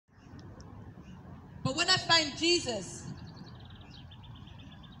But when I find Jesus,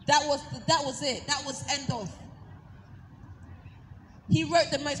 that was it. That was end of. He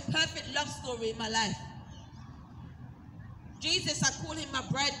wrote the most perfect love story in my life. Jesus, I call him my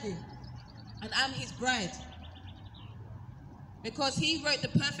bridegroom, and I'm his bride. Because he wrote the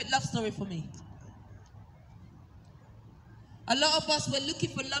perfect love story for me. A lot of us, we're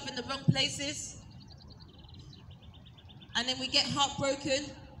looking for love in the wrong places. And then we get heartbroken.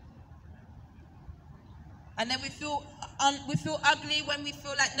 And then we feel ugly when we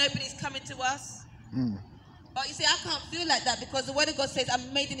feel like nobody's coming to us. But you see, I can't feel like that because the word of God says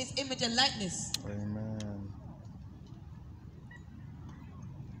I'm made in his image and likeness. Amen.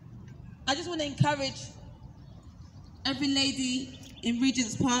 I just want to encourage every lady in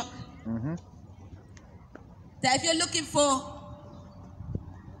Regents Park that if you're looking for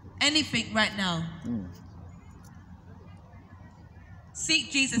anything right now,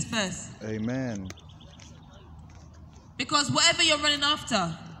 seek Jesus first. Amen. Because whatever you're running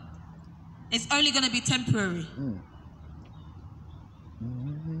after, it's only going to be temporary.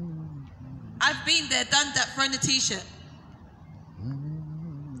 I've been there, done that, thrown a t-shirt.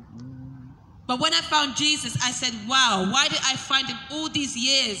 But when I found Jesus, I said, wow, why did I find him all these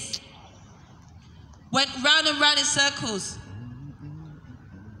years? Went round and round in circles.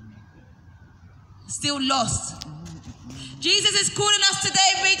 Still lost. Jesus is calling us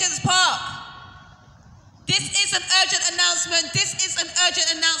today, Regents Park. This is an urgent announcement. This is an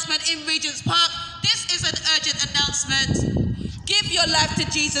urgent announcement in Regents Park. This is an urgent announcement. Give your life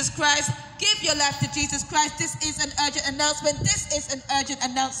to Jesus Christ. Give your life to Jesus Christ. This is an urgent announcement. This is an urgent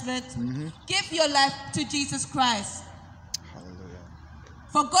announcement. Give your life to Jesus Christ. Hallelujah.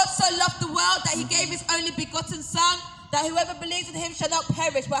 For God so loved the world that he gave his only begotten Son, that whoever believes in him shall not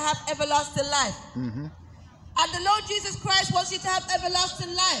perish but have everlasting life. And the Lord Jesus Christ wants you to have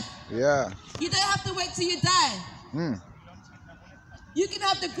everlasting life. Yeah. You don't have to wait till you die. You can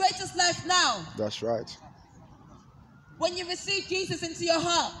have the greatest life now. That's right. When you receive Jesus into your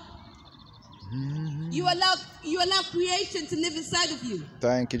heart, you allow creation to live inside of you.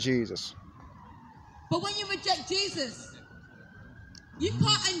 Thank you, Jesus. But when you reject Jesus, you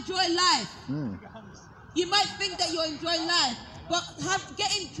can't enjoy life. You might think that you're enjoying life, but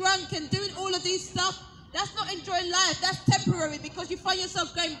getting drunk and doing all of these stuff, that's not enjoying life. That's temporary because you find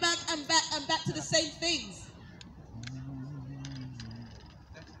yourself going back and back and back to the same things.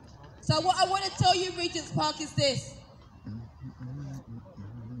 So what I want to tell you, Regents Park, is this.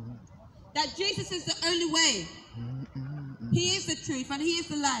 That Jesus is the only way. He is the truth and he is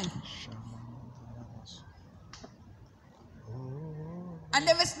the life. And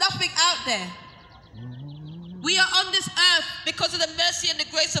there is nothing out there. We are on this earth because of the mercy and the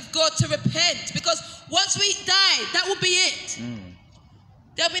grace of God to repent. Because once we die, that will be it.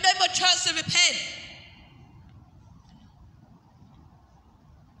 There'll be no more chance to repent.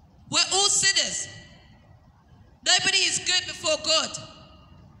 We're all sinners. Nobody is good before God.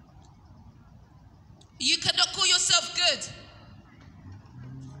 You cannot call yourself good.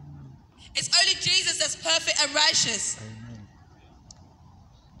 It's only Jesus that's perfect and righteous.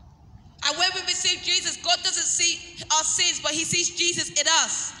 And when we receive Jesus, God doesn't see our sins, but he sees Jesus in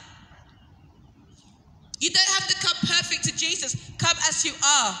us. You don't have to come perfect to Jesus. Come as you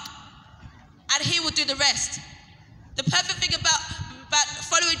are. And he will do the rest. The perfect thing about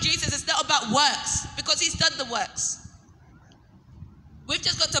following Jesus is not about works, because he's done the works. We've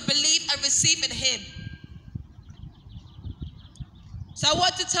just got to believe and receive in him. So I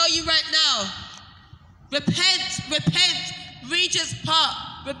want to tell you right now, repent, repent, Regents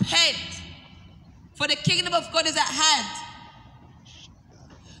Park, repent. For the kingdom of God is at hand.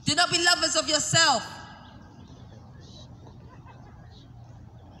 Do not be lovers of yourself.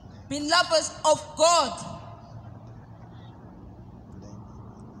 Be lovers of God.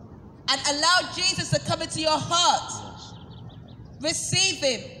 And allow Jesus to come into your heart. Receive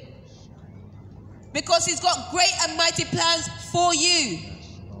him. Because he's got great and mighty plans for you.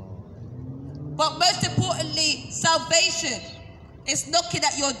 But most importantly, salvation is knocking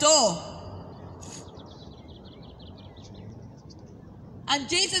at your door. And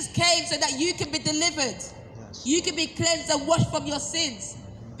Jesus came so that you can be delivered. You can be cleansed and washed from your sins.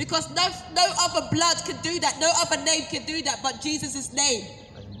 Because no other blood can do that. No other name can do that but Jesus' name.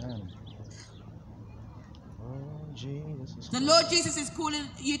 Amen. The Lord Jesus is calling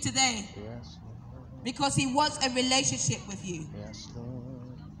you today. Yes, because he wants a relationship with you. yes, Lord.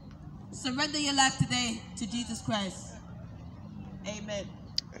 Surrender your life today to Jesus Christ. Amen.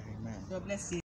 Amen. God bless you.